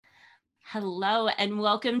Hello, and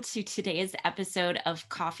welcome to today's episode of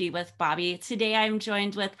Coffee with Bobbi. Today I'm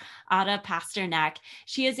joined with Ada Pasternak.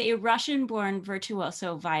 She is a Russian born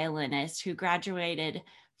virtuoso violinist who graduated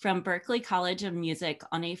from Berklee College of Music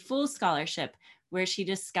on a full scholarship where she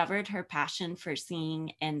discovered her passion for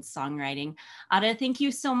singing and songwriting. Ada, thank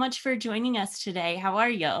you so much for joining us today. How are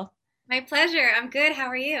you? My pleasure. I'm good. How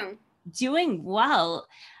are you? Doing well.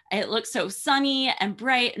 It looks so sunny and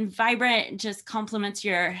bright and vibrant. It just complements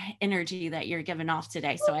your energy that you're giving off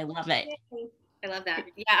today. So I love it. Yay. I love that.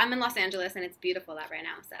 Yeah, I'm in Los Angeles and it's beautiful out right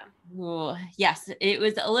now. So, Ooh, yes, it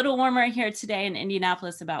was a little warmer here today in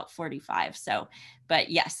Indianapolis, about 45. So, but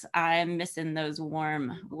yes, I'm missing those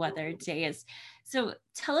warm weather days. So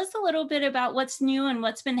tell us a little bit about what's new and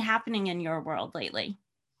what's been happening in your world lately.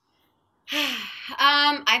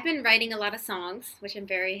 I've been writing a lot of songs, which I'm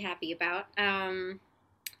very happy about.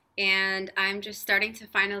 And I'm just starting to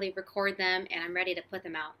finally record them, and I'm ready to put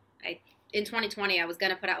them out. In 2020, I was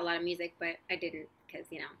gonna put out a lot of music, but I didn't because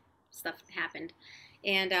stuff happened,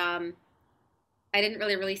 and I didn't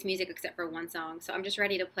really release music except for one song. So I'm just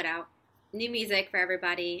ready to put out new music for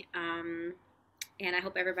everybody. And I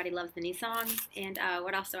hope everybody loves the new songs. And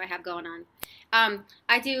what else do I have going on?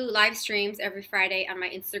 I do live streams every Friday on my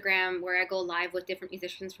Instagram where I go live with different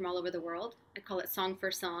musicians from all over the world. I call it Song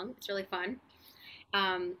for Song. It's really fun.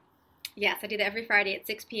 Um, yes, I do that every Friday at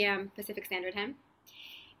 6 p.m. Pacific Standard Time.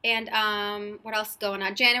 And what else is going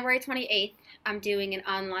on? January 28th, I'm doing an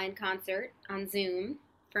online concert on Zoom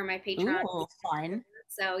for my Patreon. Ooh, fun.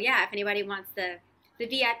 So yeah, if anybody wants the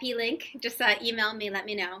VIP link, just email me, let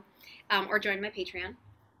me know, or join my Patreon.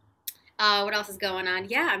 What else is going on?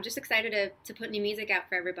 Yeah, I'm just excited to put new music out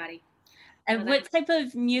for everybody. So And that what type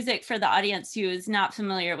of music for the audience who is not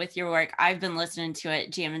familiar with your work? I've been listening to it,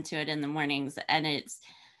 jamming to it in the mornings, and it's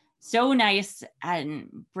so nice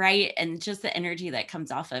and bright and just the energy that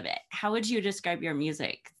comes off of it. How would you describe your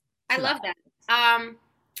music I to the love that. Um,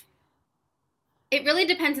 it really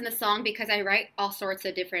depends on the song because I write all sorts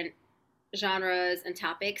of different genres and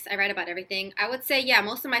topics. I write about everything. I would say, yeah,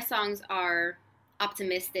 most of my songs are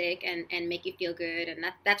optimistic and make you feel good, and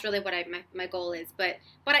that's really what my goal is. But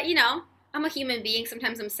I'm a human being.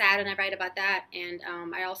 Sometimes I'm sad, and I write about that. And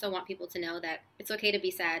I also want people to know that it's okay to be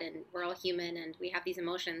sad, and we're all human, and we have these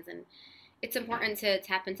emotions, and it's important to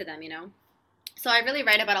tap into them. So I really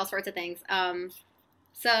write about all sorts of things.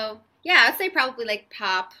 So yeah, I'd say probably like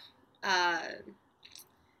uh,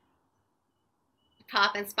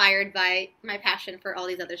 pop inspired by my passion for all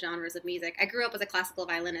these other genres of music. I grew up as a classical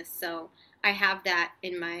violinist, so I have that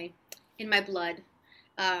in my blood.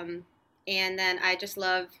 Um, and then I just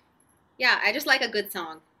love, yeah, I just like a good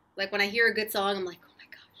song. Like when I hear a good song, I'm like, oh my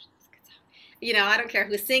gosh, that's a good song. I don't care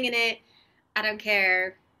who's singing it. I don't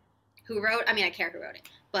care who wrote. I mean, I care who wrote it,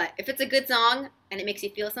 but if it's a good song and it makes you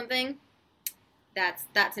feel something, that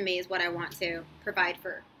to me is what I want to provide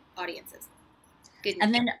for audiences. Good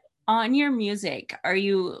And music. then on your music, are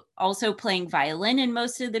you also playing violin in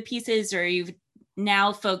most of the pieces, or are you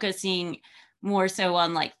now focusing more so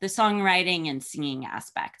on like the songwriting and singing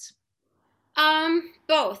aspect?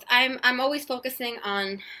 Both. I'm always focusing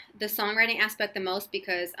on the songwriting aspect the most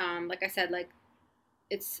because, like I said, like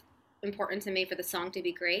it's important to me for the song to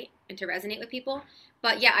be great and to resonate with people.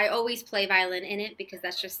 But yeah, I always play violin in it because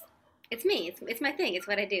that's just it's me. It's my thing. It's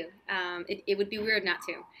what I do. It would be weird not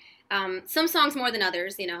to. Some songs more than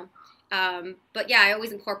others. But yeah, I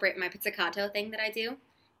always incorporate my pizzicato thing that I do.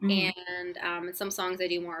 Mhm. And in some songs I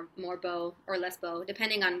do more bow or less bow,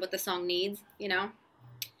 depending on what the song needs.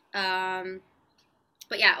 Um,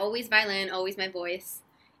 but yeah, always violin, always my voice,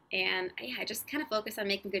 and yeah, I just kind of focus on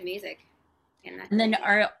making good music, and that's And it. then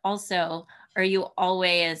are you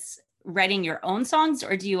always writing your own songs,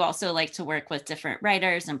 or do you also like to work with different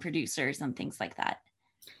writers and producers and things like that?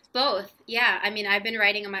 Both, yeah. I mean, I've been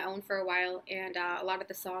writing on my own for a while, and a lot of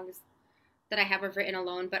the songs that I have I've written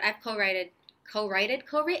alone, but I've co-written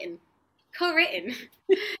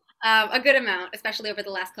a good amount, especially over the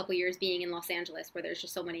last couple years being in Los Angeles, where there's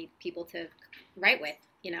just so many people to write with,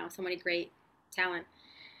 so many great talent.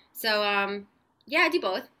 So yeah, I do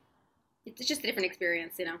both. It's just a different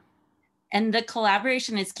experience. And the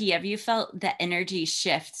collaboration is key. Have you felt the energy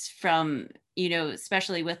shifts from,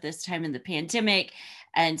 especially with this time in the pandemic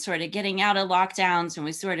and sort of getting out of lockdowns and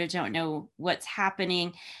we sort of don't know what's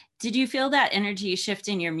happening? Did you feel that energy shift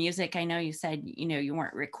in your music? I know you said, you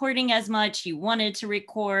weren't recording as much, you wanted to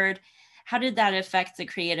record. How did that affect the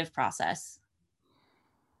creative process?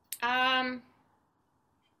 Um,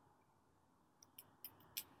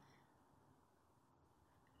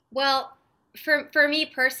 well, for me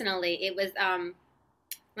personally, it was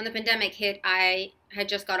when the pandemic hit. I had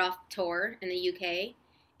just got off tour in the UK,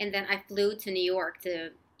 and then I flew to New York to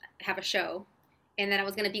have a show, and then I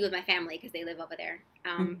was going to be with my family because they live over there.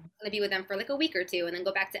 Mhm. Going to be with them for like a week or two, and then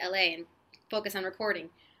go back to LA and focus on recording.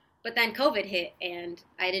 But then COVID hit, and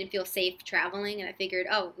I didn't feel safe traveling, and I figured,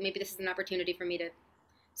 oh, maybe this is an opportunity for me to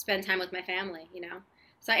spend time with my family, you know.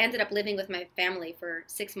 So I ended up living with my family for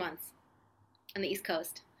 6 months on the East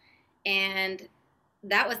Coast, and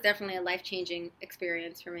that was definitely a life changing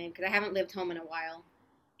experience for me because I haven't lived home in a while,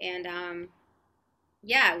 and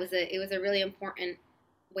yeah, it was a really important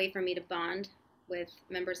way for me to bond with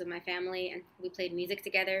members of my family, and we played music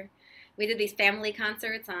together. We did these family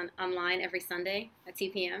concerts on online every Sunday at 2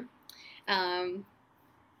 p.m. Um,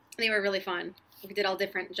 they were really fun. We did all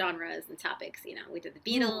different genres and topics. You know, we did the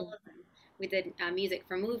Beatles, Ooh. and we did music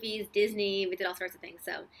for movies, Disney. We did all sorts of things.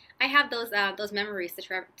 So I have those memories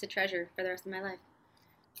to treasure for the rest of my life.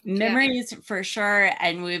 Yeah. Memories for sure.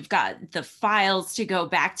 And we've got the files to go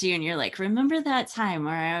back to, and you're like, remember that time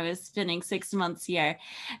where I was spending 6 months here?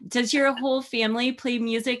 Does your whole family play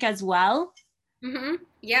music as well?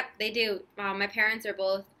 Yep, they do. My parents are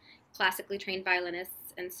both classically trained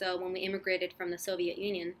violinists, and so when we immigrated from the Soviet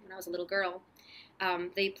Union when I was a little girl,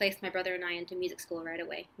 they placed my brother and I into music school right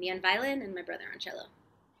away. Me on violin and my brother on cello.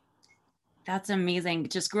 That's amazing.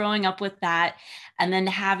 Just growing up with that and then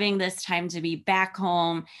having this time to be back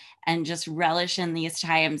home and just relish in these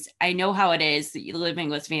times. I know how it is living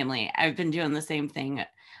with family. I've been doing the same thing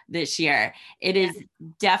this year. It Yeah. has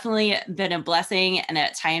definitely been a blessing. And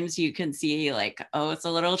at times you can see, like, oh, it's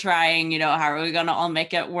a little trying, how are we going to all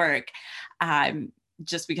make it work?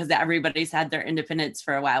 Just because everybody's had their independence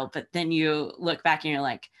for a while. But then you look back and you're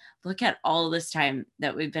like, look at all this time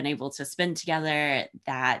that we've been able to spend together,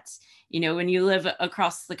 that when you live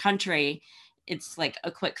across the country, it's like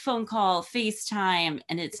a quick phone call, FaceTime,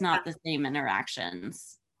 and it's not the same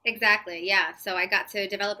interactions. Exactly, yeah. So I got to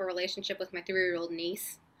develop a relationship with my 3-year-old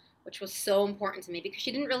niece, which was so important to me because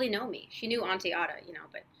she didn't really know me. She knew Auntie Ada,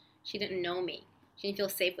 but she didn't know me. She didn't feel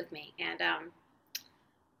safe with me. And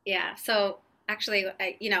yeah, so actually,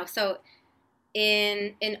 so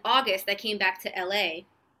in August, I came back to LA.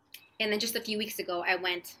 And then just a few weeks ago, I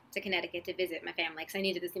went to Connecticut to visit my family because I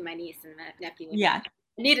needed to see my niece and my nephew again. Yeah,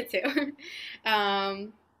 I needed to.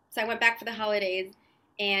 um, so I went back for the holidays,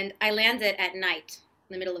 and I landed at night,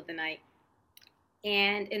 in the middle of the night.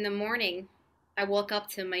 And in the morning, I woke up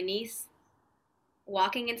to my niece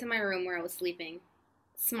walking into my room where I was sleeping,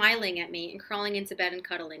 smiling at me, and crawling into bed and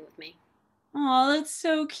cuddling with me. oh, that's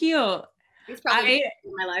so cute. It's probably the I best day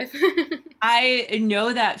of my life. I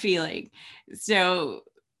know that feeling. So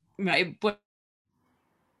my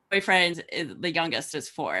boyfriend is the youngest, is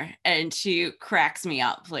 4, and she cracks me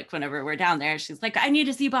up, like, whenever we're down there. She's like, I need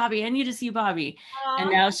to see Bobbi, I need to see Bobbi. And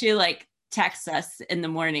Aw. now she, like, texts us in the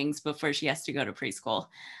mornings before she has to go to preschool.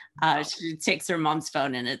 She takes her mom's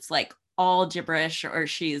phone and it's like all gibberish, or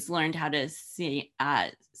she's learned how to say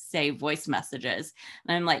voice messages,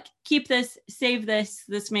 and I'm like, keep this, save this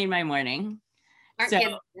made my morning. Aren't So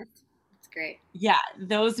kids? That's great. yeah,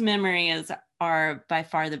 those memories are by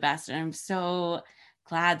far the best. And I'm so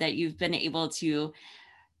glad that you've been able to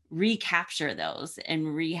recapture those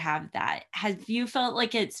and rehab that. Have you felt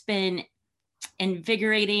like it's been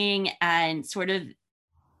invigorating and sort of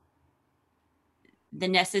the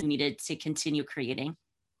necessity needed to continue creating?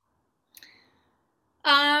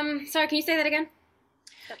 Sorry, can you say that again?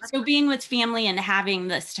 So being with family and having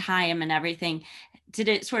this time and everything, did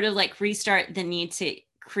it sort of like restart the need to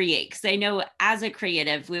create? Because I know as a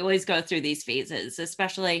creative, we always go through these phases,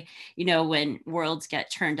 especially, when worlds get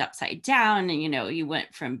turned upside down and, you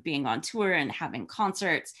went from being on tour and having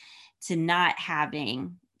concerts to not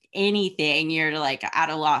having anything. You're like at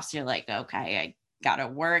a loss. You're like, okay, I gotta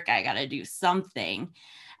work, I gotta do something.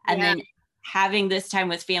 And Yeah, then having this time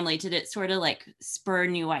with family, did it sort of like spur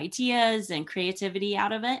new ideas and creativity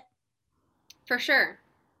out of it? for sure,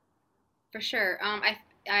 for sure. I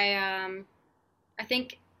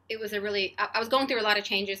think it was a really. I was going through a lot of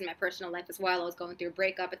changes in my personal life as well. I was going through a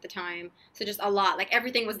breakup at the time, so just a lot. Like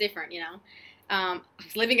everything was different, you know. I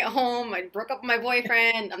was living at home. I broke up with my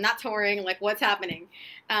boyfriend. I'm not touring. Like, what's happening?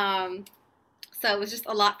 Um, so it was just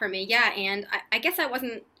a lot for me. Yeah, and I guess I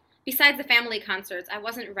wasn't. Besides the family concerts, I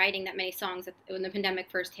wasn't writing that many songs when the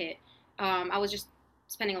pandemic first hit. I was just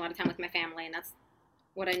spending a lot of time with my family, and that's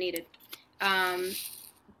what I needed. Um,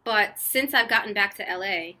 but since I've gotten back to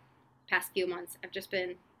LA, past few months, I've just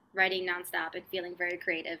been writing nonstop and feeling very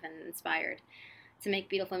creative and inspired to make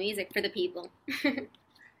beautiful music for the people.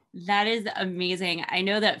 That is amazing. I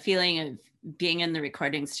know that feeling of being in the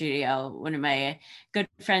recording studio. One of my good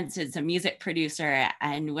friends is a music producer,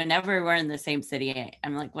 and whenever we're in the same city,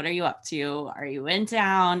 I'm like, what are you up to? Are you in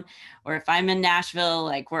town? Or if I'm in Nashville,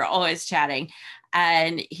 like we're always chatting.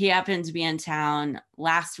 And he happened to be in town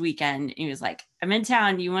last weekend. He was like, I'm in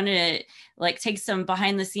town. You want to like take some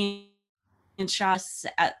behind the scenes shots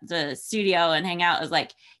at the studio and hang out? I was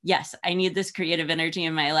like, yes, I need this creative energy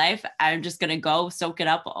in my life. I'm just going to go soak it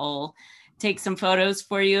up. I'll take some photos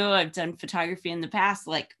for you. I've done photography in the past.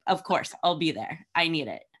 Like, of course, I'll be there. I need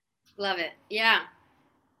it. Love it. Yeah,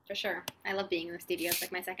 for sure. I love being in the studio. It's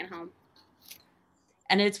like my second home.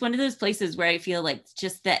 And it's one of those places where I feel like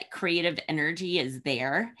just that creative energy is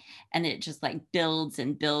there and it just like builds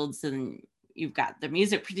and builds. And you've got the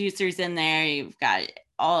music producers in there, you've got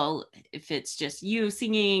all, if it's just you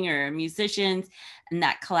singing or musicians, and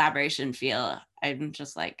that collaboration feel, I'm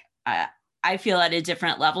just like, I feel at a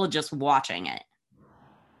different level just watching it.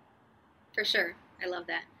 For sure. I love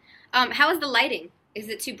that. How is the lighting? Is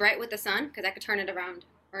it too bright with the sun? Because I could turn it around.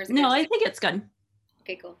 Or is it No, good? I think it's good.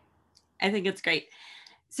 Okay, cool. I think it's great.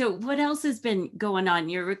 So what else has been going on?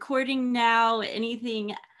 You're recording now.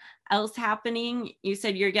 Anything else happening? You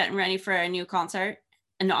said you're getting ready for a new concert,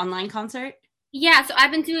 an online concert. Yeah, so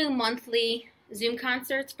I've been doing monthly Zoom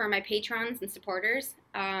concerts for my patrons and supporters.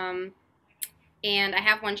 And I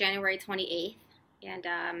have one January 28th. And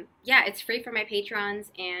yeah, it's free for my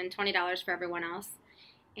patrons and $20 for everyone else.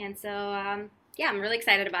 And so, yeah, I'm really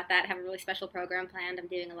excited about that. I have a really special program planned. I'm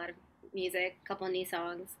doing a lot of music, a couple of new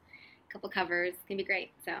songs, a couple covers. It's going to be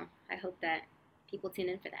great. So I hope that people tune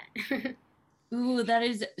in for that. Ooh, that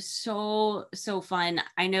is so, so fun.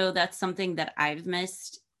 I know that's something that I've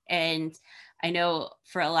missed. And I know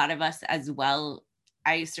for a lot of us as well,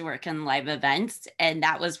 I used to work in live events, and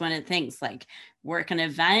that was one of the things like work an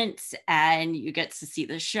event and you get to see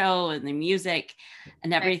the show and the music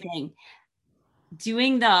and Right. everything.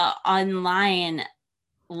 Doing the online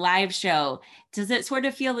live show, does it sort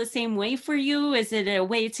of feel the same way for you? Is it a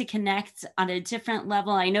way to connect on a different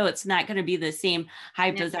level? I know it's not going to be the same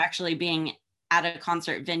hype Yeah. as actually being at a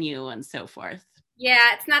concert venue and so forth.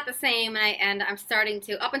 Yeah, it's not the same, and I'm starting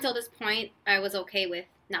to. Up until this point, I was okay with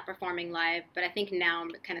not performing live, but I think now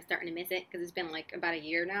I'm kind of starting to miss it because it's been like about a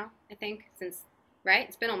year now. I think since right,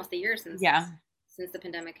 it's been almost a year Yeah. since the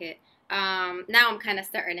pandemic hit. Now I'm kind of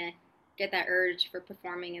starting to get that urge for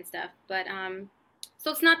performing and stuff, but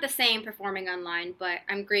so it's not the same performing online, but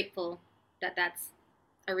I'm grateful that that's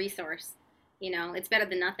a resource. You know, it's better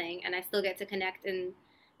than nothing, and I still get to connect in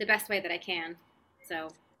the best way that I can. So,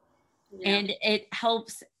 you know. And it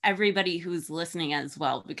helps everybody who's listening as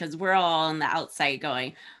well, because we're all on the outside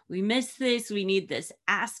going, we miss this. We need this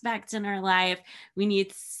aspect in our life. We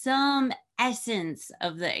need some essence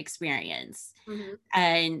of the experience. Mhm.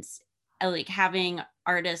 And like having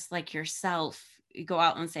artists like yourself go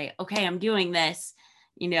out and say, okay, I'm doing this,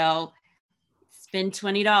 you know, spend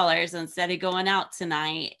 $20 instead of going out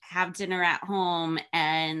tonight, have dinner at home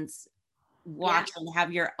and Yeah. watch and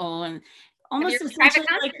have your own, Have your almost private essentially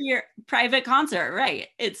like concert. your private concert, right?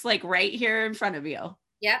 It's like right here in front of you.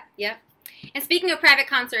 Yep, yep. And speaking of private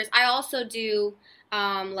concerts, I also do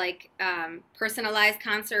personalized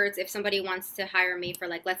concerts. If somebody wants to hire me for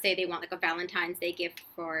like, let's say they want like a Valentine's Day gift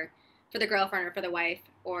for the girlfriend or for the wife,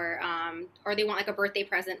 or they want like a birthday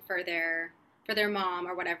present for their mom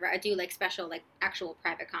or whatever. I do like special like actual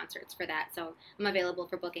private concerts for that. So I'm available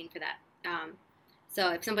for booking for that.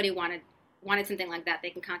 So if somebody wanted something like that, they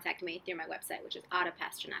can contact me through my website, which is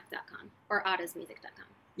adapasternak.com or adasmusic.com.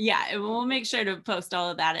 Yeah, and we'll make sure to post all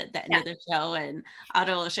of that at the end Yeah. of the show, and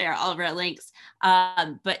Otto will share all of our links.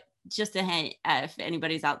 But just a hint, if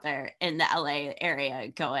anybody's out there in the LA area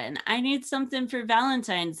going, I need something for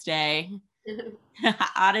Valentine's Day,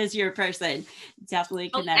 Otto's your person.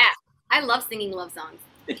 Definitely Oh connect. yeah, I love singing love songs.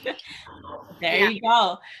 There Yeah. you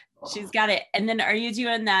go. She's got it. And then are you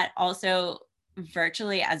doing that also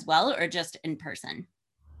virtually as well, or just in person?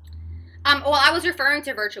 Well, I was referring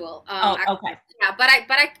to virtual. Oh, Actually, okay. yeah, but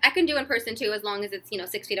I can do in person too, as long as it's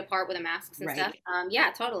 6 feet apart with the masks and stuff. Right.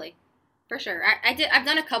 Yeah, totally, for sure. I've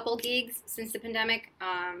done a couple gigs since the pandemic.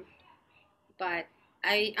 But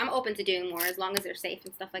I'm open to doing more as long as they're safe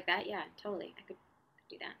and stuff like that. Yeah, totally, I could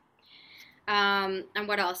do that. And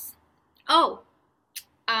what else? Oh,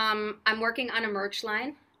 I'm working on a merch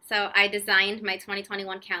line. So I designed my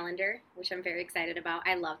 2021 calendar, which I'm very excited about.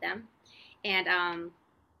 I love them. And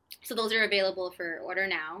so those are available for order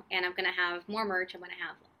now. And I'm going to have more merch. I'm going to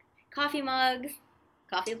have like, coffee mugs,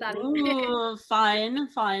 coffee with Bobby. Ooh, fun,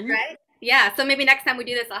 fun. Right? Yeah, so maybe next time we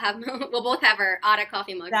do this, I'll have we'll both have our Otta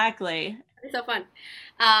coffee mugs. Exactly. It's so fun.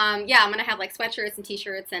 Yeah, I'm gonna have like sweatshirts and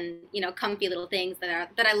t-shirts and comfy little things that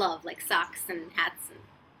I love, like socks and hats and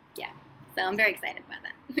yeah. So I'm very excited about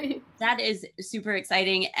that. That is super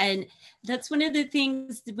exciting. And that's one of the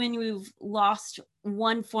things when we've lost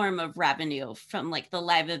one form of revenue from like the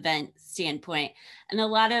live event standpoint. And a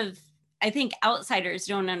lot of, I think outsiders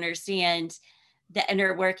don't understand the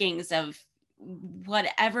inner workings of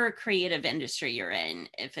whatever creative industry you're in,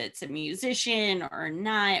 if it's a musician or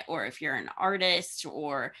not, or if you're an artist,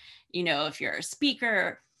 or, if you're a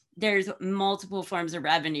speaker, there's multiple forms of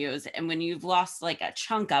revenues. And when you've lost like a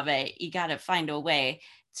chunk of it, you got to find a way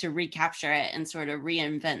to recapture it and sort of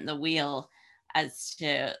reinvent the wheel as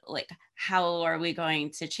to like, how are we going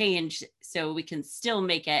to change so we can still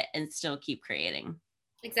make it and still keep creating.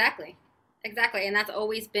 Exactly. Exactly. And that's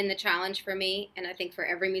always been the challenge for me. And I think for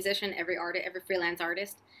every musician, every artist, every freelance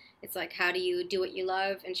artist, it's like, how do you do what you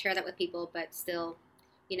love and share that with people, but still,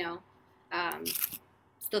 you know, um,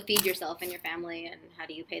 still feed yourself and your family? And how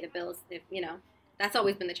do you pay the bills? That's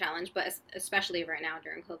always been the challenge, but especially right now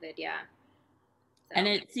during COVID. Yeah. And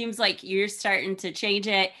So, it seems like you're starting to change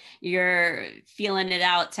it. You're feeling it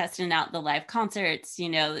out, testing out the live concerts, the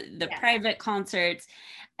yeah. private concerts.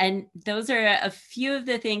 And those are a few of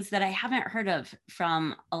the things that I haven't heard of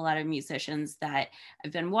from a lot of musicians that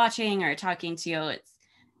I've been watching or talking to. It's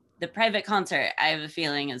the private concert, I have a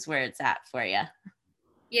feeling, is where it's at for you.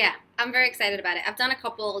 Yeah. I'm very excited about it. I've done a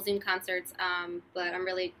couple Zoom concerts, but I'm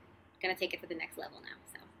really going to take it to the next level now.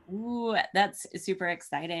 So. Ooh, that's super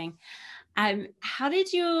exciting. How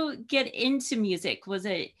did you get into music? Was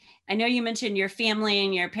it, I know you mentioned your family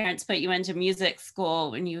and your parents put you into music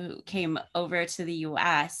school when you came over to the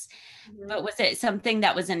US, Mhm. but was it something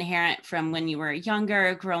that was inherent from when you were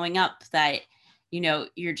younger, growing up, that,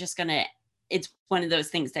 you're just gonna, it's one of those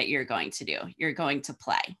things that you're going to do, you're going to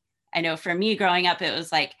play? I know for me growing up, it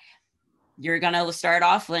was like, you're gonna start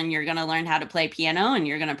off and you're gonna learn how to play piano and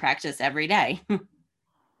you're gonna practice every day.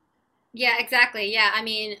 Yeah, exactly. Yeah, I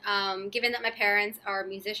mean, given that my parents are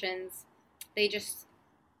musicians, they just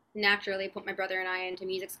naturally put my brother and I into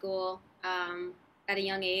music school at a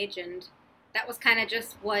young age, and that was kind of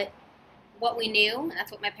just what we knew. And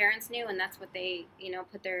that's what my parents knew, and that's what they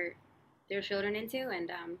put their children into.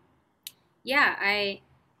 And yeah,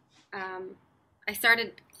 um, I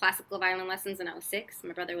started classical violin lessons when I was 6.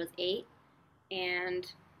 My brother was 8, and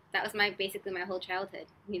that was my basically my whole childhood.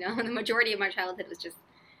 The majority of my childhood was just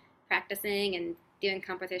practicing and doing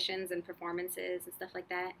competitions and performances and stuff like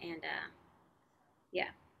that. And yeah.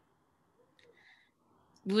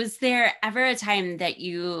 Was there ever a time that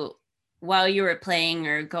you, while you were playing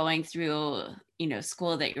or going through,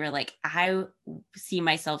 school, that you were like, I see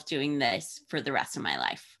myself doing this for the rest of my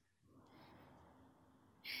life?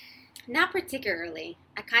 Not particularly.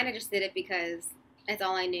 I kind of just did it because it's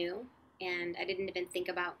all I knew, and I didn't even think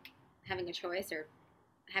about having a choice or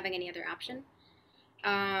having any other option.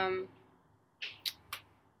 Um,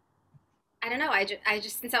 I don't know. I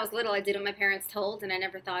just since I was little, I did what my parents told, and I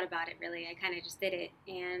never thought about it really. I kind of just did it,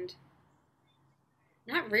 and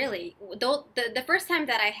not really. Though the first time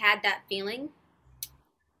that I had that feeling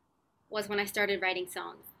was when I started writing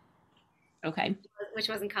songs, Okay. which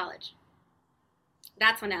was in college.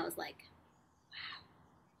 That's when I was like,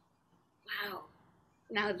 wow,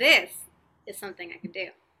 now this is something I can do.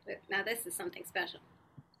 Now this is something special.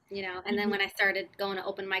 And then when I started going to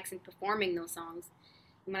open mics and performing those songs,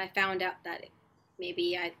 and when I found out that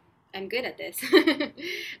maybe I'm good at this,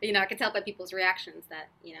 I could tell by people's reactions that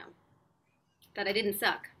I didn't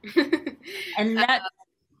suck. And uh,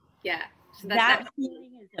 yeah, so that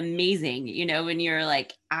feeling is amazing, when you're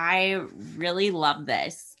like, I really love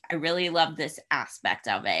this. I really love this aspect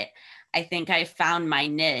of it. I think I found my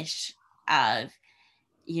niche of,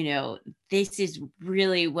 you know, this is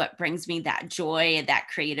really what brings me that joy, that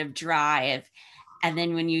creative drive. And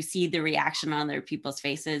then when you see the reaction on other people's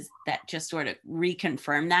faces that just sort of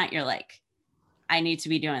reconfirm that, you're like, I need to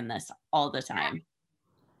be doing this all the time.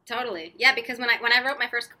 totally. Yeah, because when I wrote my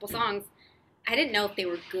first couple songs, I didn't know if they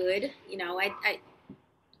were good. I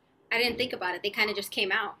didn't think about it. They kind of just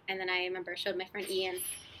came out, and then I remember I showed my friend Ian,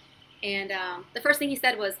 and the first thing he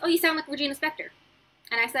said was, "Oh, you sound like Regina Spektor,"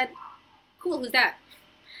 and I said, "Cool, who's that?"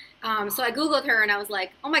 So I Googled her and I was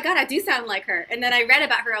like, oh my God, I do sound like her. And then I read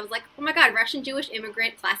about her. I was like, oh my God, Russian Jewish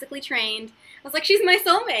immigrant, classically trained. I was like, she's my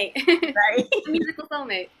soulmate, Right. musical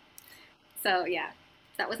soulmate. So yeah,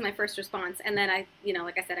 that was my first response. And then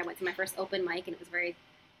like I said, I went to my first open mic and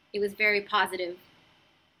it was very positive,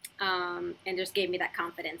 and just gave me that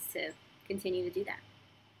confidence to continue to do that.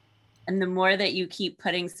 And the more that you keep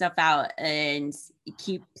putting stuff out and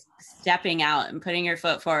keep stepping out and putting your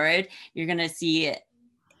foot forward, you're going to see,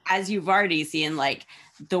 as you've already seen, like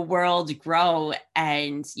the world grow,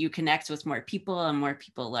 and you connect with more people and more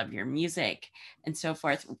people love your music and so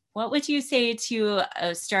forth. What would you say to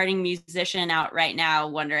a starting musician out right now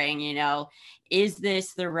wondering, is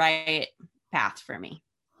this the right path for me?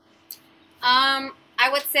 I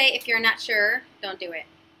would say if you're not sure, don't do it,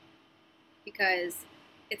 because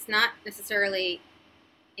it's not necessarily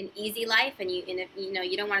an easy life, and if,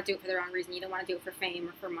 you don't want to do it for the wrong reason. You don't want to do it for fame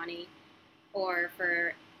or for money or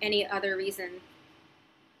for any other reason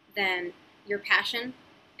than your passion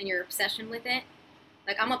and your obsession with it.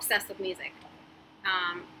 Like, I'm obsessed with music.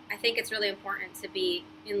 I think it's really important to be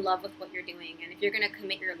in love with what you're doing, and if you're going to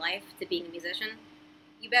commit your life to being a musician,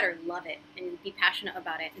 you better love it and be passionate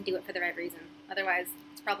about it and do it for the right reason. Otherwise,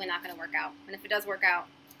 it's probably not going to work out. And if it does work out,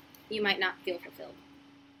 you might not feel fulfilled.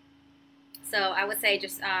 So I would say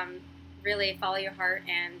just really follow your heart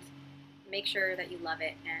and make sure that you love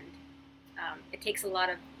it. And it takes a lot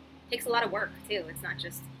of work too. It's not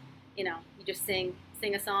just you just sing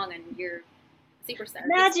a song and you're a superstar.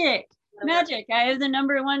 Magic. I have the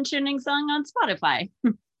 #1 trending song on Spotify.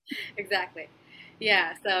 Exactly.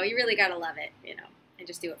 Yeah. So you really gotta love it, and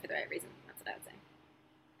just do it for the right reason. That's what I would say.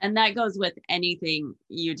 And that goes with anything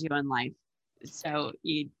you do in life. So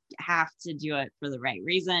you have to do it for the right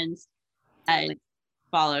reasons and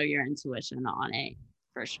follow your intuition on it,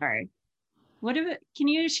 for sure. Can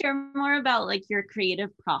you share more about like your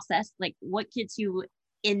creative process? Like what gets you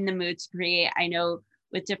in the mood to create? I know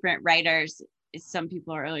with different writers, some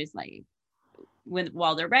people are always like,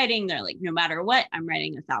 while they're writing, they're like, no matter what, I'm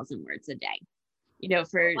writing 1,000 words a day.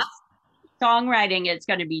 For songwriting, it's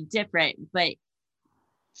going to be different, but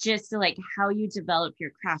just like how you develop your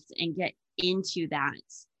craft and get into that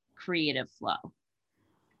creative flow.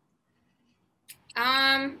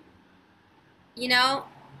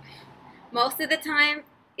 Most of the time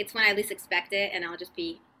it's when I least expect it, and I'll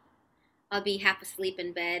be half asleep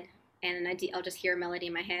in bed, and I'll just hear a melody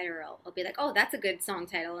in my head, or I'll be like, oh, that's a good song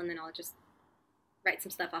title, and then I'll just write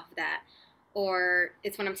some stuff off of that. Or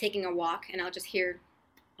it's when I'm taking a walk and I'll just hear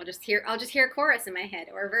a chorus in my head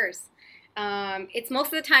or a verse. It's most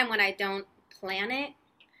of the time when I don't plan it,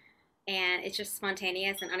 and it's just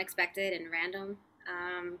spontaneous and unexpected and random.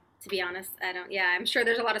 To be honest, I don't. Yeah, I'm sure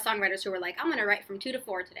there's a lot of songwriters who are like, I'm gonna write from 2 to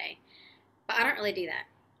 4 today, but I don't really do that.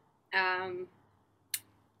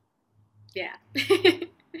 Yeah.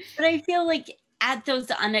 But I feel like at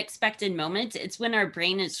those unexpected moments, it's when our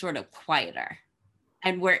brain is sort of quieter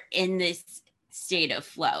and we're in this state of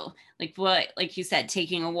flow. Like you said,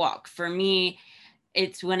 taking a walk. For me,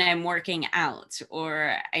 it's when I'm working out,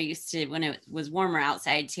 or I used to, when it was warmer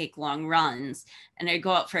outside, take long runs, and I'd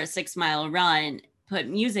go out for a 6-mile run, put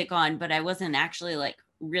music on, but I wasn't actually like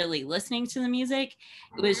really listening to the music.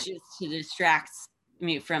 It was just to distract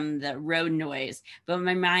me from the road noise, but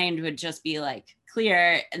my mind would just be like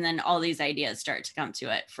clear, and then all these ideas start to come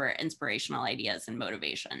to it for inspirational ideas and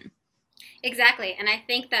motivation. Exactly. And I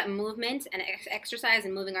think that movement and exercise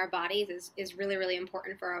and moving our bodies is really, really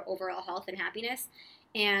important for our overall health and happiness.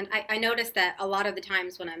 And I noticed that a lot of the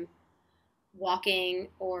times when I'm walking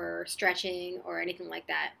or stretching or anything like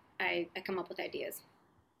that, I come up with ideas.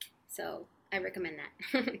 So I recommend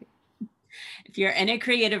that. If you're in a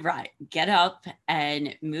creative rut, get up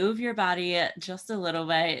and move your body just a little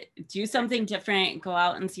bit, do something different, go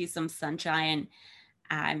out and see some sunshine.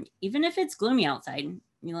 Even if it's gloomy outside,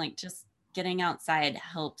 just getting outside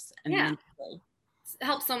helps immensely. It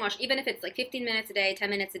helps so much. Even if it's like 15 minutes a day, 10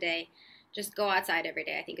 minutes a day, just go outside every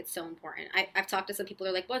day. I think it's so important. I've talked to some people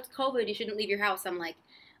who are like, well, it's COVID, you shouldn't leave your house. I'm like,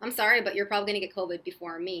 I'm sorry, but you're probably going to get COVID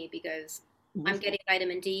before me, because I'm getting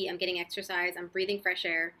vitamin D, I'm getting exercise, I'm breathing fresh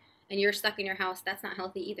air, and you're stuck in your house. That's not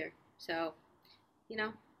healthy either. So,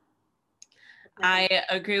 I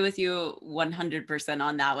agree with you 100%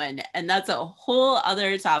 on that one. And that's a whole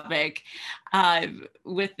other topic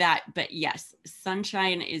with that. But yes,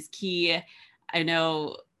 sunshine is key. I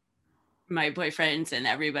know my boyfriends and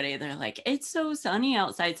everybody, they're like, it's so sunny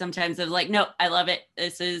outside sometimes. I'm like, no, I love it.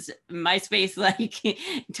 This is my space. Like,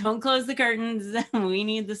 don't close the curtains. We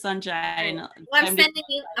need the sunshine. Well,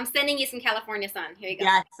 I'm sending you some California sun. Here you go.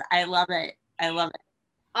 Yes, I love it. I love it.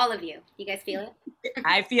 All of you. You guys feel it?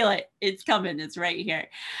 I feel it. It's coming. It's right here.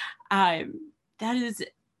 That is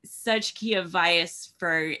such key advice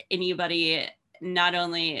for anybody, not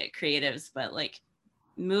only creatives, but like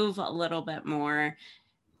move a little bit more,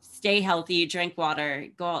 stay healthy, drink water,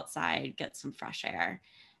 go outside, get some fresh air.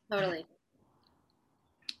 Totally.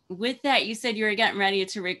 With that, you said you were getting ready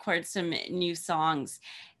to record some new songs.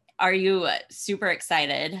 are you super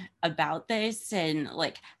excited about this? And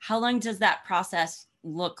like, how long does that process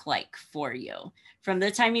look like for you from the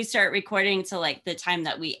time you start recording to like the time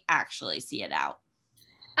that we actually see it out?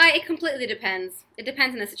 It completely depends. It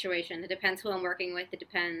depends on the situation. It depends who I'm working with. It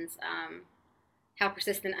depends how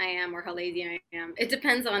persistent I am or how lazy I am. It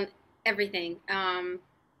depends on everything.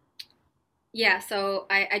 Yeah, so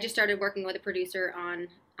I just started working with a producer on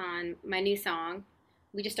my new song.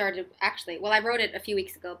 We just started actually. Well, I wrote it a few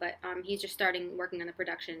weeks ago, but he's just starting working on the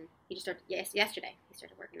production. He just started yesterday. He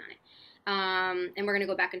started working on it, and we're gonna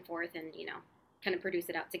go back and forth and kind of produce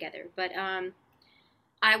it out together. But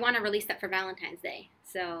I want to release that for Valentine's Day,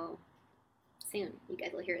 so soon you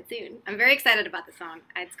guys will hear it soon. I'm very excited about the song.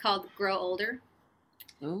 It's called "Grow Older."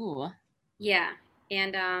 Ooh. Yeah,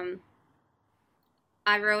 and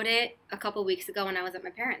I wrote it a couple weeks ago when I was at my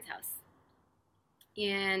parents' house.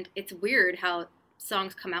 And it's weird how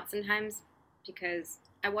songs come out sometimes because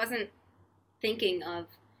I wasn't thinking of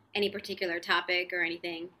any particular topic or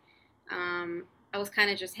anything. I was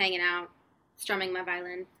kind of just hanging out, strumming my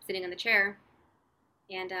violin, sitting in the chair,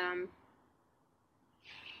 and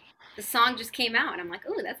the song just came out, and I'm like,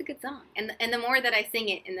 "Ooh, that's a good song." And the more that I sing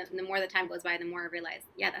it, and the more the time goes by, the more I realize,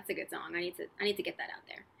 yeah, that's a good song. I need to get that out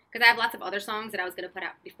there because I have lots of other songs that I was gonna put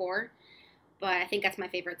out before, but I think that's my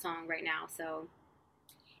favorite song right now. So,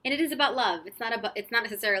 and it is about love. It's not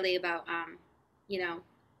necessarily about you know,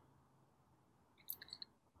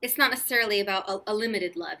 it's not necessarily about a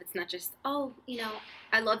limited love. It's not just, oh,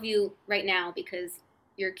 I love you right now because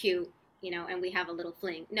you're cute, and we have a little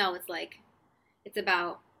fling. No, it's like it's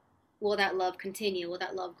about, will that love continue? Will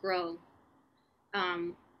that love grow?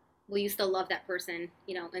 Will you still love that person,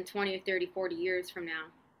 in 20 or 30, 40 years from now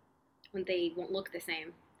when they won't look the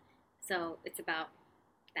same? So it's about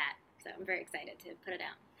that. So I'm very excited to put it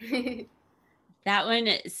out. That one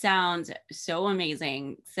sounds so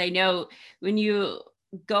amazing. So I know when you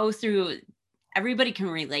go through, everybody can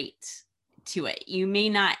relate to it. You may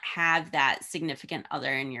not have that significant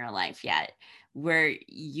other in your life yet where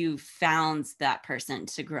you found that person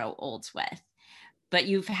to grow old with, but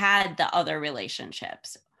you've had the other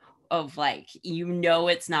relationships of like,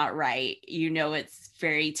 it's not right, it's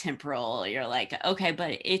very temporal, you're like, okay,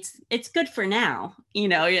 but it's good for now,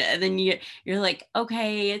 and then you're like,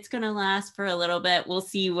 okay, it's gonna last for a little bit, we'll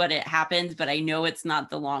see what it happens, but I know it's not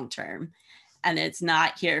the long term and it's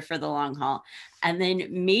not here for the long haul. And then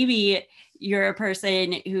maybe you're a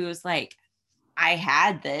person who's like, I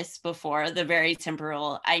had this before, the very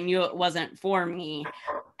temporal, I knew it wasn't for me,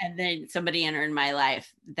 and then somebody entered my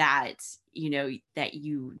life that that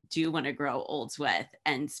you do want to grow olds with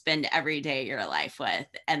and spend every day of your life with,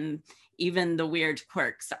 and even the weird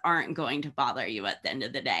quirks aren't going to bother you at the end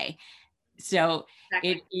of the day. So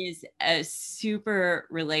it Exactly. is a super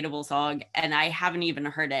relatable song, and I haven't even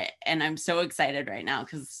heard it, and I'm so excited right now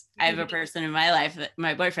because I have a person in my life,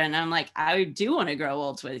 my boyfriend, and I'm like, I do want to grow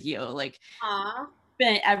old with you, like Aw.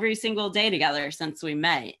 spent every single day together since we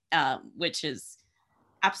met, which is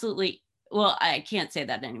absolutely, well, I can't say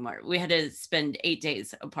that anymore. We had to spend 8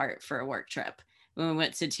 days apart for a work trip when we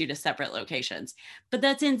went to two separate locations. But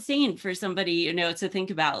that's insane for somebody, to think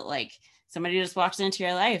about, like somebody just walks into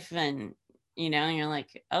your life and you're like,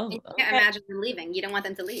 And oh, you can't okay. imagine them leaving. You don't want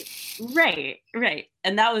them to leave. Right, right.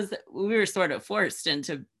 And we were sort of forced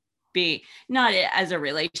into be not as a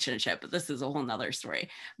relationship, but this is a whole nother story,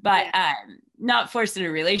 but Yeah. not forced in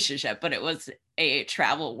a relationship, but it was a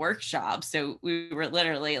travel workshop. So we were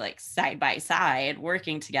literally like side by side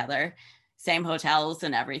working together, same hotels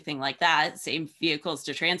and everything like that, same vehicles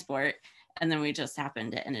to transport. And then we just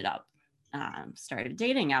happened to ended up started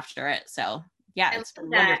dating after it. So yeah, I it's love been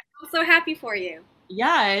that. wonderful. I'm so happy for you.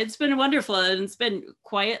 Yeah, it's been wonderful, and it's been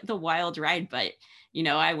quite the wild ride, but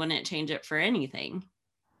I wouldn't change it for anything.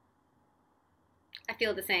 I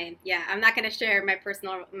feel the same. Yeah, I'm not going to share my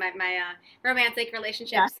romantic Yeah.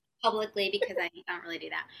 relationships publicly because I don't really do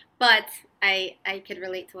that. But I could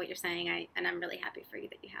relate to what you're saying. And I'm really happy for you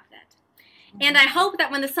that you have that. And I hope that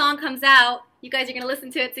when the song comes out, you guys are going to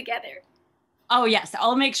listen to it together. Oh yes,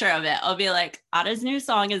 I'll make sure of it. I'll be like, Ada's new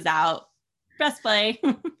song is out. Press play.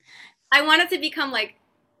 I want it to become like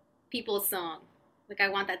people's song. Like I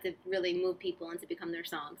want that to really move people and to become their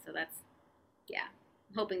song. So that's, yeah,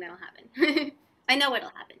 I'm hoping that'll happen. I know it'll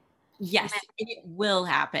happen. Yes, it will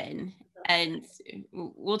happen. And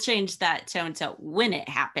we'll change that tone to when it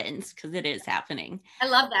happens, because it is happening. I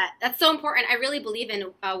love that. That's so important. I really believe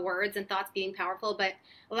in words and thoughts being powerful, but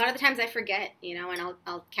a lot of the times I forget, and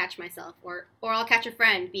I'll catch myself, or I'll catch a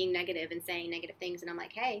friend being negative and saying negative things, and I'm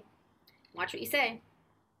like, hey, watch what you say.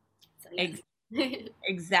 So yes.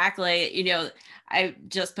 Exactly. I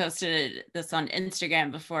just posted this on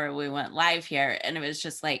Instagram before we went live here, and it was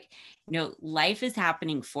just like, life is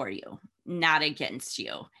happening for you, not against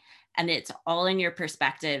you. And it's all in your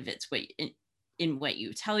perspective. It's in what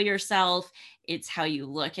you tell yourself. It's how you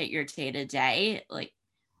look at your day to day. Like,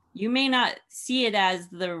 you may not see it as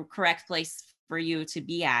the correct place for you to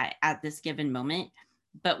be at this given moment,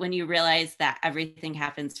 but when you realize that everything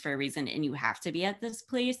happens for a reason and you have to be at this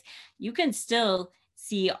place, you can still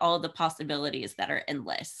see all the possibilities that are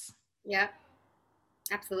endless. Yeah,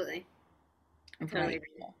 absolutely. I totally Very agree.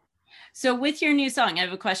 cool. So with your new song, I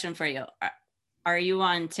have a question for you. Are you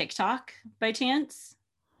on TikTok by chance?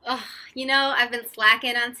 Oh, I've been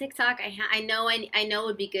slacking on TikTok. I know it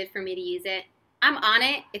would be good for me to use it. I'm on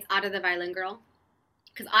it. It's Ada the Violin Girl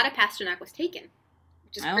because Ada Pasternak was taken,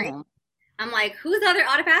 which is crazy. Oh, I'm like, who's the other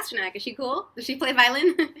Ada Pasternak? Is she cool? Does she play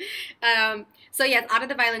violin? So yes, Ada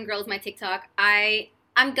the Violin Girl is my TikTok.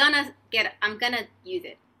 I'm gonna use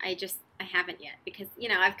it. I haven't yet because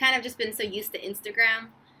I've kind of just been so used to Instagram,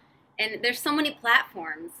 and there's so many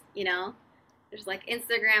platforms. There's like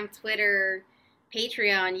Instagram, Twitter,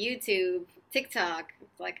 Patreon, YouTube, TikTok.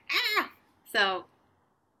 It's like So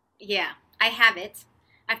yeah, I have it.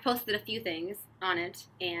 I've posted a few things on it,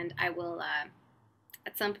 and I will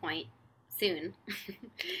at some point soon.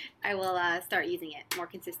 I will start using it more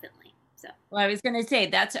consistently. So well, I was going to say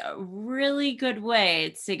that's a really good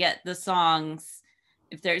way to get the songs.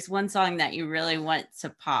 If there's one song that you really want to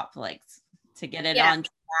pop, like to get it yeah, on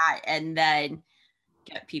that and then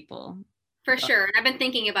get people. for sure. And I've been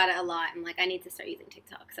thinking about it a lot. I'm like, I need to start using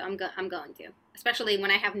TikTok, so I'm going to, especially when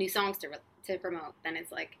I have new songs to promote. Then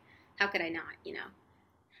it's like, how could I not?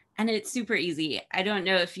 And it's super easy. I don't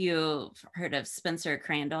know if you've heard of Spencer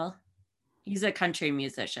Crandall. He's a country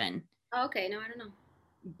musician, Oh, okay, no, I don't know.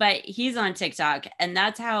 but he's on TikTok, and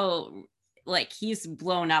that's how like he's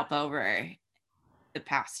blown up over the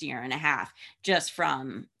past year and a half just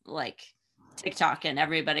from like TikTok and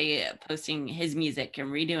everybody posting his music and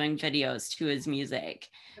redoing videos to his music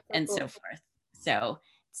That's so and cool. so forth. So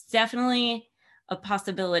it's definitely a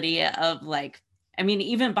possibility of like, I mean,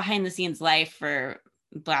 even behind the scenes life for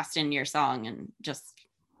blasting your song and just,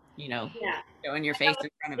 you know, Yeah. showing your face in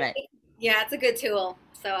front of it. Yeah, it's a good tool.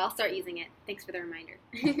 So I'll start using it. Thanks for the reminder.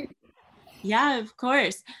 Yeah, of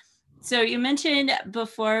course. So you mentioned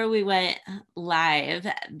before we went live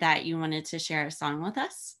that you wanted to share a song with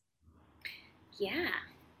us. Yeah.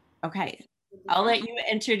 Okay. I'll let you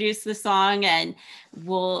introduce the song and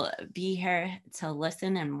we'll be here to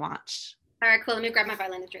listen and watch. All right, cool. Let me grab my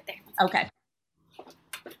violin. It's right there. Okay.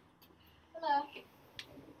 Hello.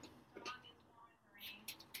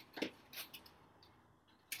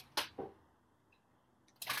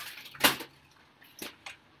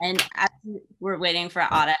 And as we're waiting for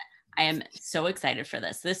Ada, I am so excited for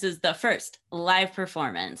this. This is the first live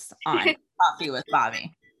performance on Coffee with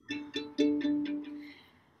Bobbi.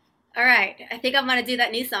 All right. I think I'm going to do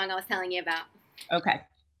that new song I was telling you about. Okay.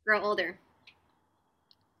 Grow Older.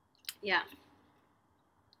 Yeah.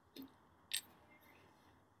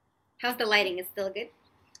 How's the lighting? Is it still good?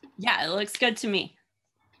 Yeah, it looks good to me.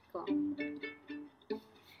 Cool. I'm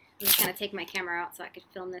just going to take my camera out so I could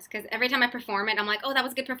film this because every time I perform it, I'm like, oh, that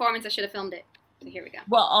was a good performance. I should have filmed it. So here we go.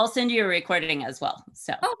 Well, I'll send you a recording as well.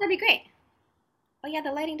 So. Oh, that'd be great. Oh, yeah,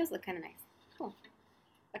 the lighting does look kind of nice. Cool.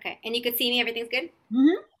 Okay. And you could see me. Everything's good?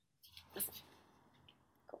 Mm-hmm. Awesome.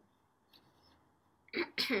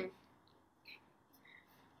 Cool.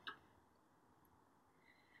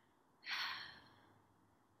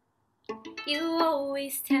 You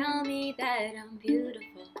always tell me that I'm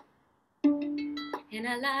beautiful, and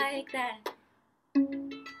I like that.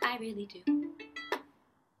 I really do.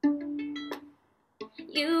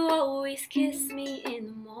 You always kiss me in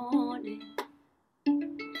the morning,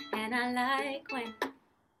 and I like when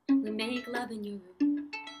we make love in your room.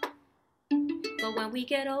 But when we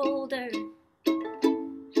get older,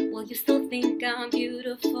 will you still think I'm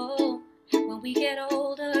beautiful? When we get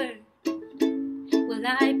older, will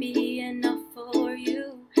I be enough for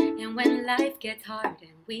you? And when life gets hard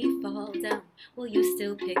and we fall down, will you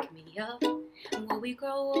still pick me up? And will we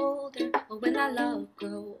grow older, or will our love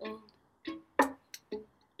grow old?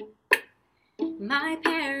 My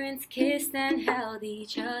parents kissed and held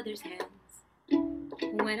each other's hands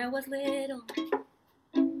when I was little.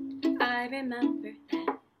 I remember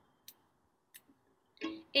that.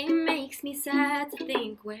 It makes me sad to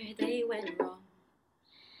think where they went wrong.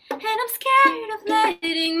 And I'm scared of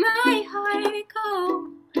letting my heart go.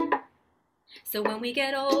 So when we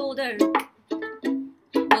get older,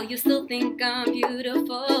 will you still think I'm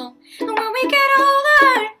beautiful? And when we get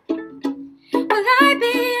older, will I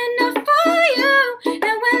be enough for you?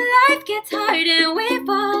 right and we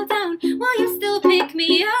fall down, will you still pick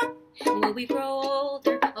me up? Will we grow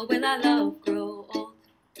older, or will our love grow old?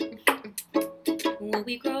 Will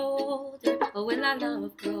we grow older, or will our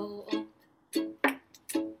love grow old?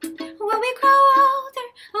 Will we grow older,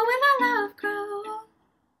 or will our love grow old?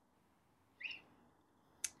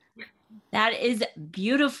 That is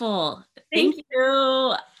beautiful. Thank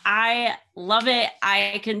you. I love it.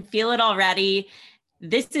 I can feel it already.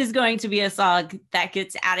 This is going to be a song that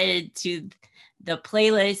gets added to the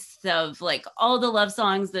playlists of like all the love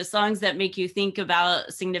songs, the songs that make you think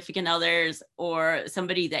about significant others or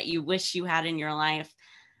somebody that you wish you had in your life.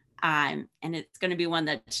 And it's going to be one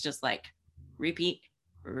that's just like repeat,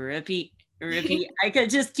 repeat, repeat. I could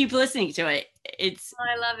just keep listening to it. It's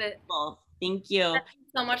I love it. cool. Thank you. That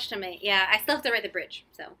means so much to me. Yeah, I still have to write the bridge.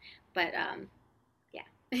 So, but yeah,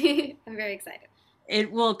 I'm very excited.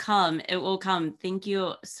 It will come. It will come. Thank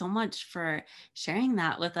you so much for sharing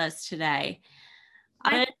that with us today.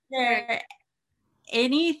 Is there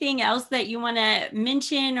anything else that you want to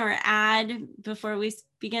mention or add before we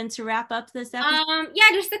begin to wrap up this episode? Yeah,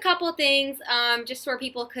 just a couple things. Just where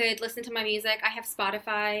people could listen to my music. I have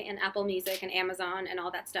Spotify and Apple Music and Amazon and all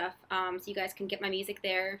that stuff. So you guys can get my music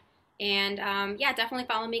there. And yeah, definitely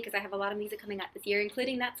follow me because I have a lot of music coming out this year,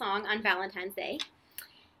 including that song on Valentine's Day.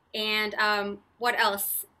 And what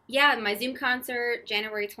else? Yeah, my Zoom concert,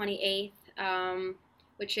 January 28th,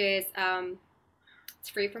 which is it's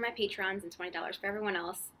free for my patrons and $20 for everyone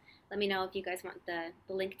else. Let me know if you guys want the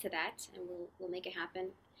link to that, and we'll make it happen.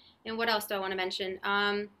 And what else do I want to mention?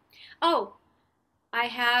 Oh, I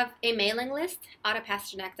have a mailing list,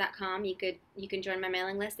 adapasternak.com. You can join my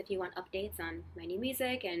mailing list if you want updates on my new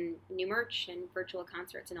music and new merch and virtual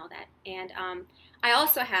concerts and all that. And I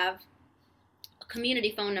also have a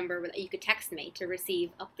community phone number that you could text me to receive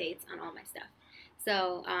updates on all my stuff.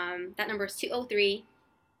 So that number is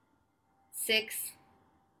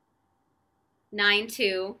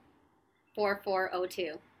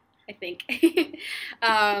 203-692-4402. I think.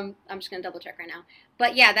 I'm just gonna double check right now.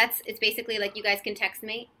 But yeah, it's basically like you guys can text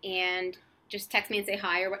me and just text me and say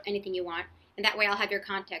hi or anything you want, and that way I'll have your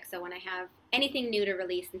contact. So when I have anything new to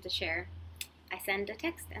release and to share, I send a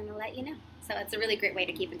text and I'll let you know. So it's a really great way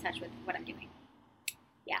to keep in touch with what I'm doing.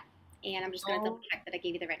 Yeah, and I'm just gonna double check that I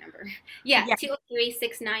gave you the right number. Yeah,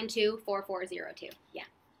 203-692-4402. Yeah.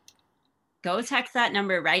 Go text that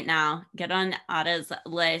number right now. Get on Ada's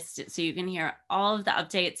list so you can hear all of the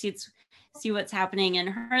updates, see what's happening in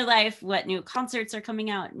her life, what new concerts are coming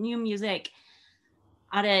out, new music.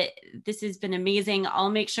 Ada, this has been amazing. I'll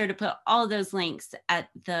make sure to put all those links at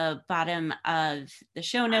the bottom of the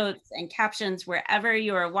show notes and captions wherever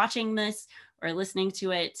you are watching this or listening to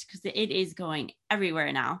it, because it is going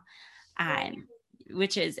everywhere now,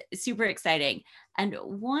 which is super exciting. And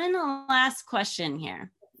one last question here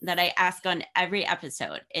that I ask on every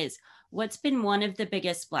episode is, what's been one of the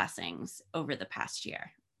biggest blessings over the past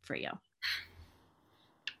year for you?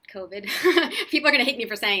 COVID. People are going to hate me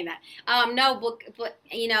for saying that. No, but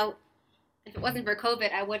you know, if it wasn't for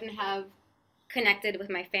COVID, I wouldn't have connected with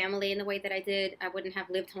my family in the way that I did. I wouldn't have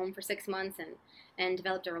lived home for 6 months and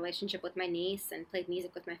developed a relationship with my niece and played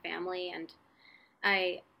music with my family. And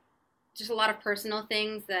just a lot of personal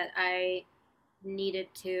things that I needed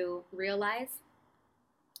to realize.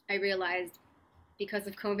 I realized because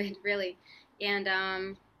of COVID, really. And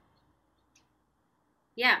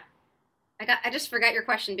yeah, I just forgot your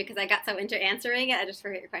question because I got so into answering it. I just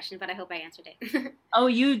forgot your question, but I hope I answered it. Oh,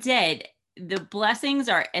 you did. The blessings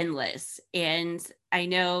are endless. And I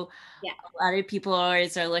know a lot of people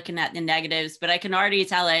always are looking at the negatives, but I can already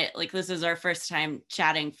tell it, like, this is our first time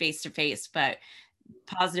chatting face to face, but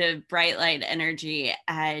positive, bright light energy.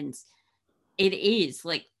 And it is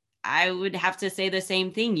like, I would have to say the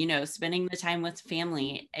same thing, you know, spending the time with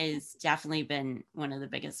family has definitely been one of the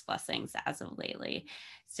biggest blessings as of lately.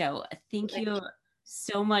 So thank you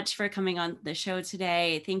so much for coming on the show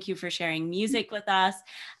today. Thank you for sharing music with us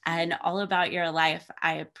and all about your life.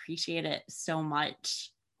 I appreciate it so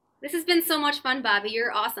much. This has been so much fun, Bobbi.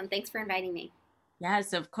 You're awesome. Thanks for inviting me.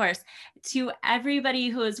 Yes, of course. To everybody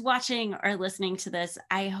who is watching or listening to this,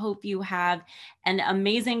 I hope you have an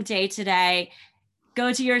amazing day today.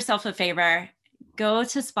 Go do yourself a favor, go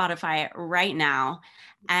to Spotify right now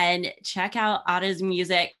and check out Ada's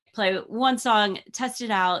music. Play one song, test it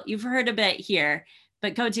out. You've heard a bit here,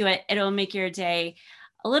 but go do it. It'll make your day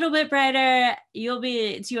a little bit brighter. You'll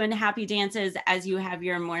be doing happy dances as you have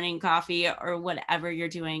your morning coffee or whatever you're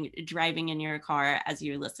doing, driving in your car as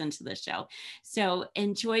you listen to the show. So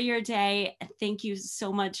enjoy your day. Thank you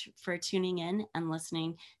so much for tuning in and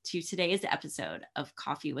listening to today's episode of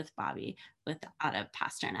Coffee with Bobbi with Ada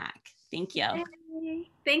Pasternak. Thank you. Bye.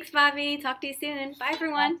 Thanks, Bobbi. Talk to you soon. Bye, Talk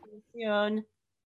everyone. to you soon.